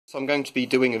So I'm going to be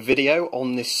doing a video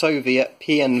on this Soviet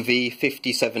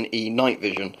PNV-57E Night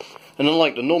vision. And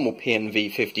unlike the normal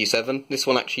PNV-57, this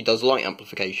one actually does light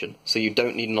amplification, so you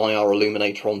don't need an IR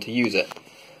illuminator on to use it.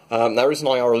 There is an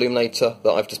IR illuminator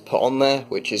that I've just put on there,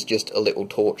 which is just a little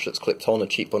torch that's clipped on, a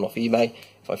cheap one off eBay.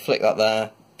 If I flick that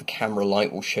there, the camera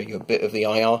light will show you a bit of the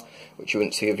IR, which you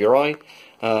wouldn't see with your eye.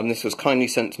 This was kindly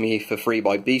sent to me for free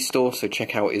by Beastoree, so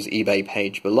check out his eBay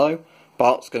page below.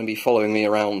 Bart's going to be following me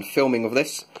around filming of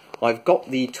this. I've got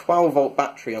the 12-volt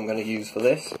battery I'm going to use for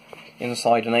this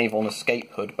inside an Avon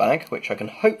escape hood bag, which I can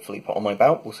hopefully put on my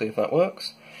belt. We'll see if that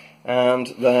works. And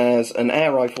there's an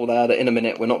air rifle there that in a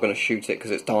minute we're not going to shoot it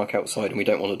because it's dark outside and we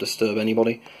don't want to disturb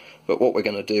anybody. But what we're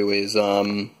going to do is,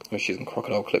 I'm using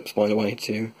crocodile clips by the way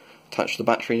to attach the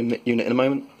battery unit in a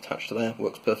moment. Attached to there,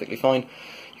 works perfectly fine.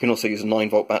 You can also use a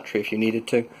 9-volt battery if you needed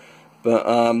to. But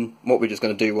what we're just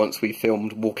going to do once we've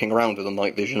filmed walking around with a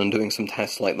night vision and doing some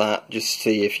tests like that, just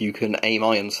see if you can aim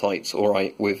iron sights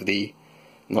alright with the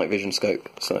night vision scope.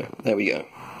 So, there we go.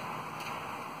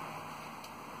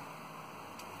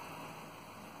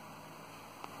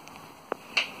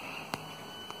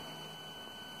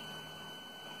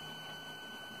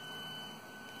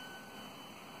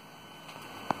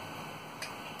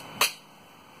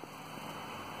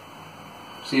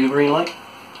 See the green light?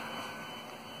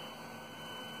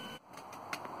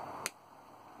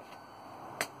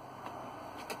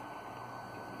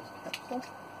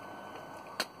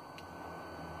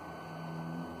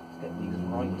 Get these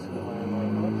right to where my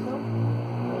lights are.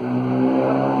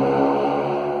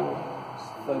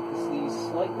 Just focus these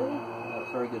slightly.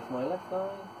 That's very good for my left eye.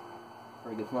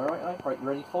 Very good for my right eye. Right, you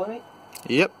ready to follow me?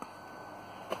 Yep.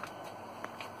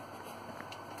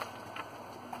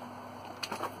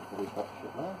 Always watch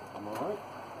it there. I'm alright.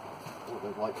 Oh,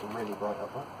 those lights are really bright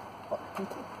up there.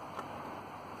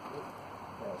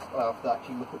 Yes, I have to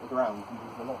actually look at the ground and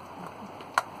move them off.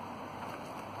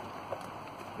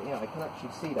 But yeah, I can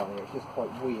actually see down here. It's just quite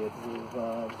weird with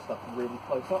stuff really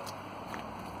close up.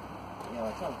 Yeah,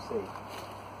 I can see.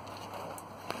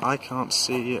 I can't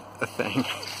see a thing. I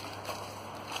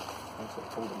sort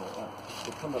of pull them like that.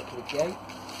 We'll come up to the gate.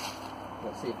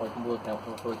 Let's see if I can work out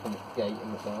how to open this gate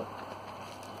in the dark.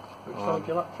 Which side's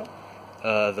your laptop?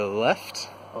 The left?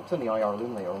 I'll turn the IR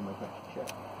illuminator on, I can actually check.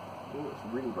 Oh, it's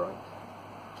really bright.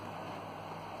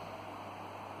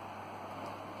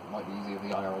 It might be easier with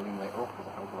the IR illuminator off because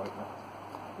of how bright that is.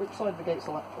 Which side of the gate's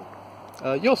the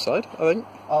laptop? Your side, I think.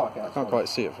 Oh, okay. I can't quite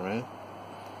see it from here.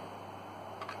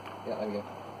 Yeah, there we go.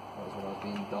 That was what I was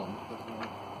being done.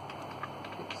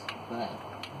 It's there.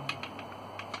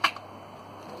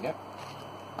 There we go.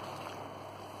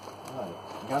 Right.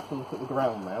 You have to look at the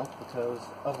ground now because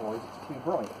otherwise it's too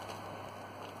bright.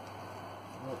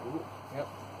 Yep,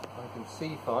 I can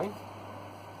see fine.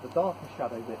 The darker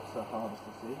shadow bits are hardest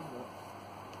to see.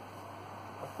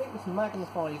 I think this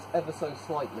magnifies ever so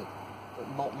slightly, but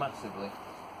not massively.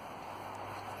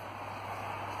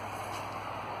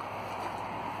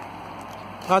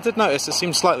 I did notice it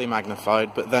seemed slightly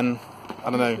magnified, but then, I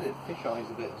don't know. It fish eyes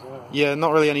a bit as well. Yeah,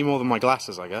 not really any more than my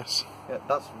glasses, I guess. Yeah,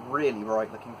 that's really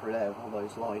bright looking through there with all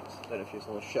those lights. I don't know if you just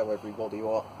want to show everybody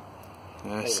what.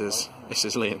 Yeah, this is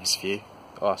Liam's view.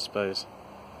 Oh, I suppose.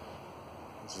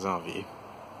 This is our view.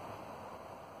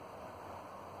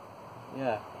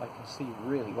 Yeah, I can see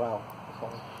really well if I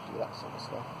do that sort of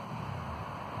stuff.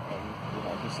 You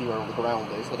know, I can see where all the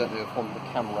ground is. I don't know if on the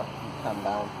camera you pan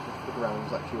down if the ground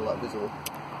is actually all that visible.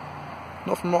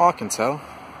 Not from what I can tell.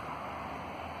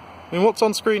 I mean, what's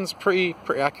on screen is a pretty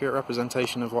accurate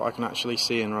representation of what I can actually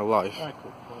see in real life. Right,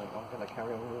 cool. Right, I'm going to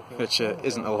carry on walking. Which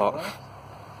isn't a lot.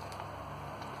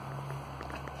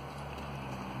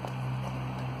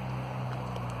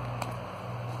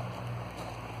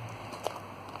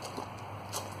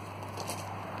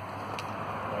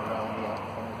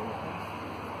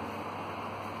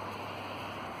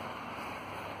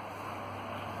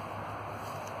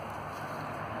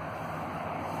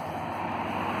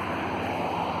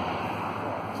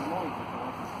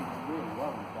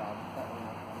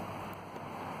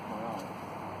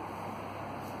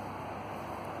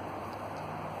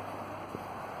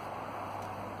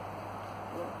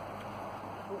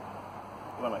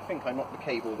 Well, I think I knocked the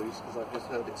cable loose because I've just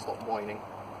heard it stop whining.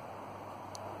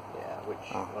 Yeah,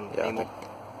 which one came off?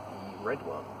 The red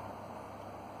one.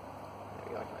 There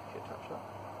we go, I can actually attach that.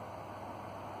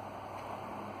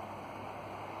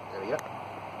 There we go.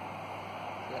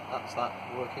 Yeah, that's that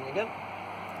working again.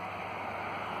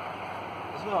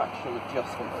 There's no actual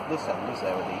adjustment at this end, is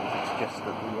there, with these? It's just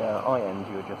at the eye end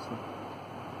you adjust them.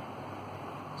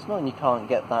 It's annoying you can't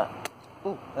get that.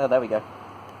 Oh, there we go.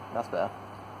 That's better.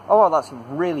 Oh, well, that's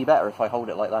really better if I hold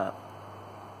it like that.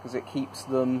 because it keeps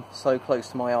them so close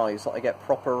to my eyes that I get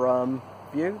proper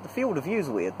view. The field of view is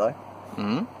weird though,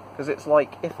 because it's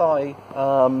like if I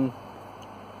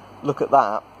look at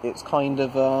that, it's kind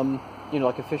of you know,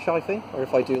 like a fisheye thing, or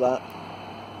if I do that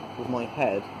with my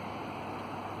head,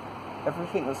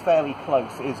 everything that's fairly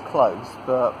close is close,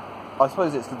 but I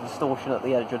suppose it's the distortion at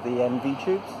the edge of the NV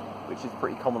tubes, which is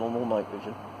pretty common on all night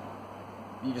vision.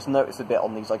 You just notice a bit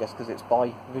on these, I guess, because it's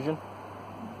by vision.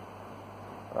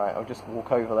 Right, I'll just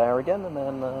walk over there again, and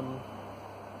then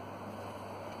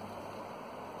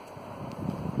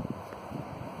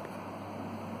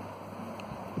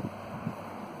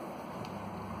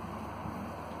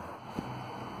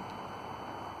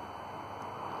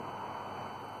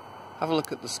have a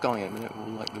look at the sky in a minute, all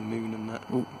like the moon and that.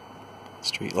 Ooh,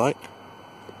 street light.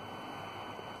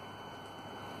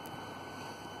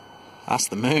 That's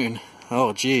the moon.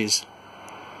 Oh, jeez.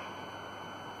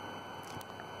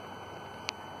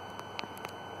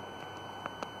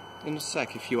 In a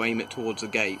sec, if you aim it towards the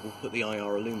gate, we'll put the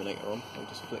IR illuminator on. I'll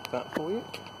just flick that for you,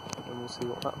 and we'll see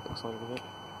what that looks like with it.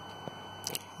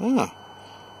 Ah.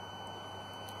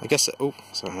 I guess it... Oh,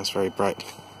 sorry, that's very bright.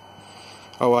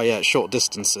 Oh, well, yeah, at short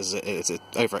distances, it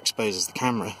overexposes the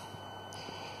camera.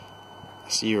 I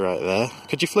see you right there.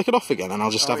 Could you flick it off again, and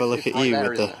I'll just have a look at you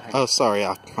with the... Oh, sorry,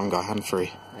 I haven't got a hand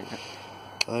free.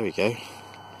 There we go.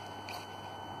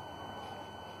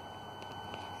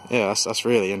 Yeah, that's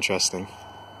really interesting.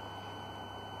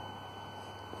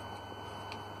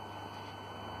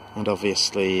 And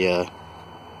obviously a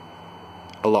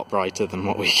lot brighter than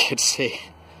what we could see.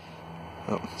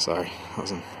 Oh, sorry, that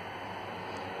wasn't...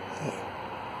 I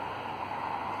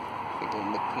think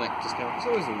on the connectors count. It's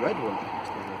always a red one that keeps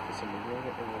going off for some reason. I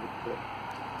don't know why we put it.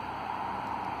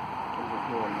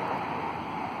 More on that.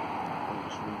 I'll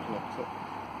just reconnect it.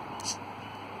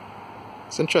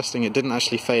 It's interesting, it didn't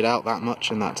actually fade out that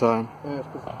much in that time. Yeah, it's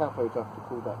because the cathodes have to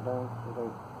cool that down. They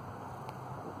don't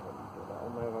get that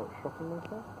on there without shocking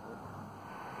myself.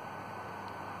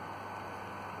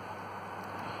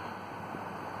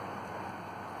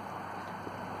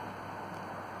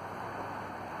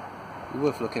 It's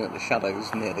worth looking at the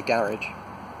shadows near the garage,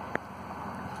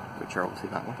 which are obviously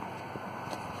that one.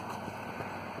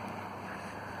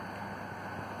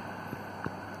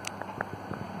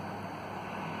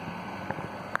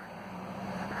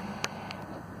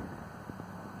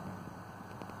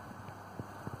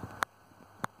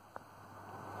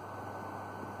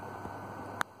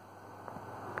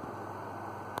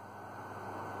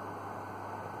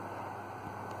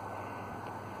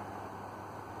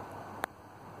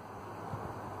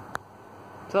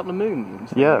 Is that the moon?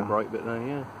 Yeah. The bright bit there,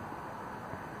 yeah.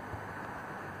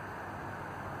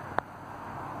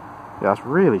 Yeah, that's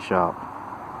really sharp.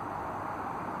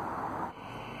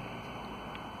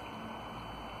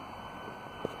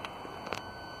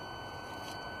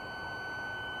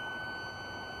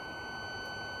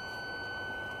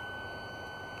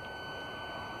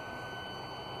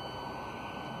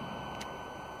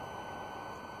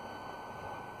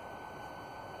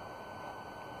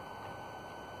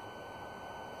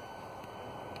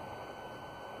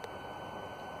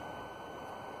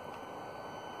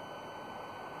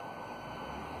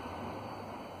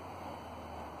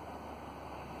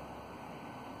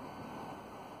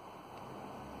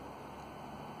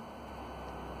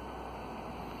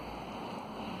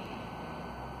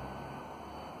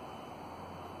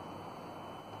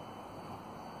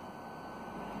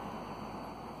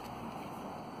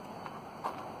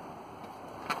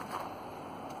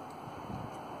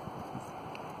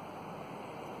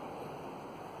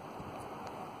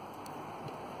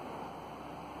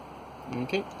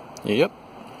 Okay. Yep.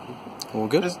 All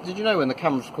good. Did you know when the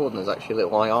camera's recording there's actually a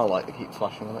little IR light that keeps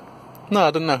flashing on it? No,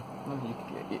 I didn't know.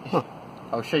 Huh.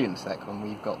 I'll show you in a sec when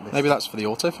we've got this. Maybe that's for the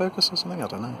autofocus or something, I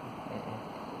don't know.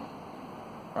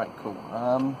 Right, cool.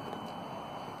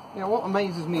 You know, what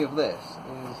amazes me of this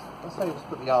is, let's say let's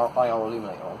put the IR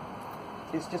illuminator on,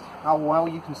 it's just how well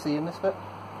you can see in this bit.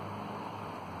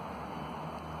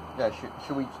 Yeah,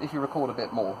 should we, if you record a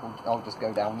bit more, I'll just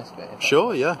go down this bit.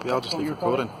 Sure, yeah, I'll just leave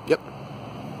recording. Yep.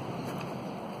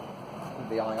 With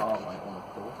the IR light on, of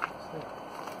course.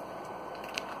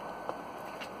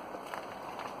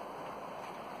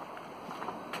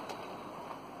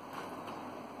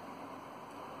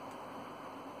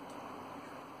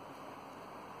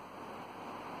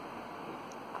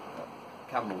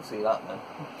 Camera will see that then.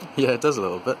 Yeah, it does a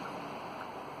little bit.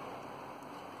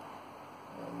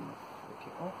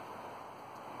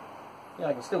 Yeah,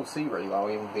 I can still see really well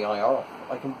even with the IR off.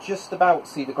 I can just about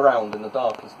see the ground in the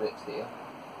darkest bits here.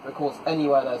 But of course,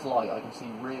 anywhere there's light, I can see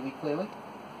really clearly.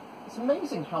 It's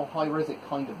amazing how high-res it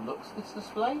kind of looks, this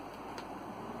display.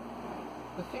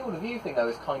 The field of view thing though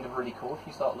is kind of really cool if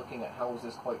you start looking at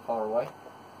houses quite far away.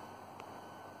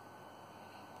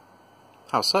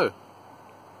 How so?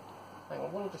 Hang on, I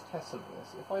want to just test something.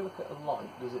 If I look at a light,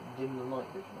 does it dim the night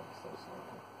vision ever so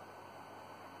slightly?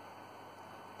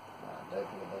 Nah, I don't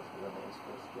think it does, but that is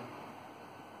supposed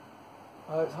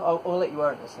to. I'll let you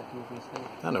wear it in a second if you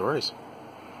think. No, no worries.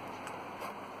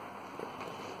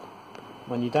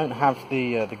 When you don't have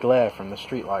the glare from the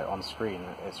streetlight on screen,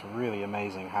 it's really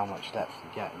amazing how much depth you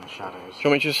get in the shadows. Do you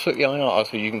want me to just flick the IR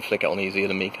so you can flick it on easier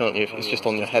than me, can't you? If it's just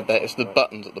on your head there, it's the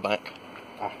buttons at the back.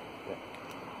 Ah, yeah.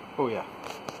 Oh yeah.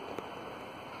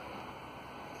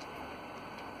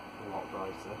 A lot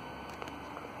brighter.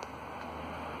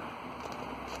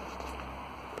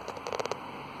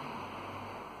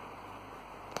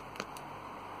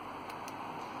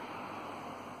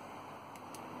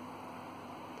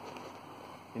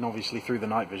 And obviously through the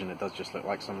night vision it does just look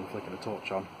like someone flicking a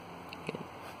torch on.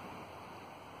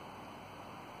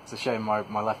 It's a shame my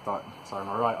right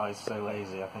eye's so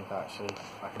lazy. I think actually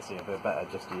I can see a bit better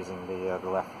just using the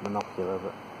left monocular.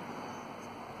 But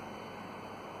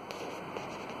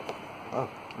oh,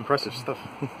 impressive stuff.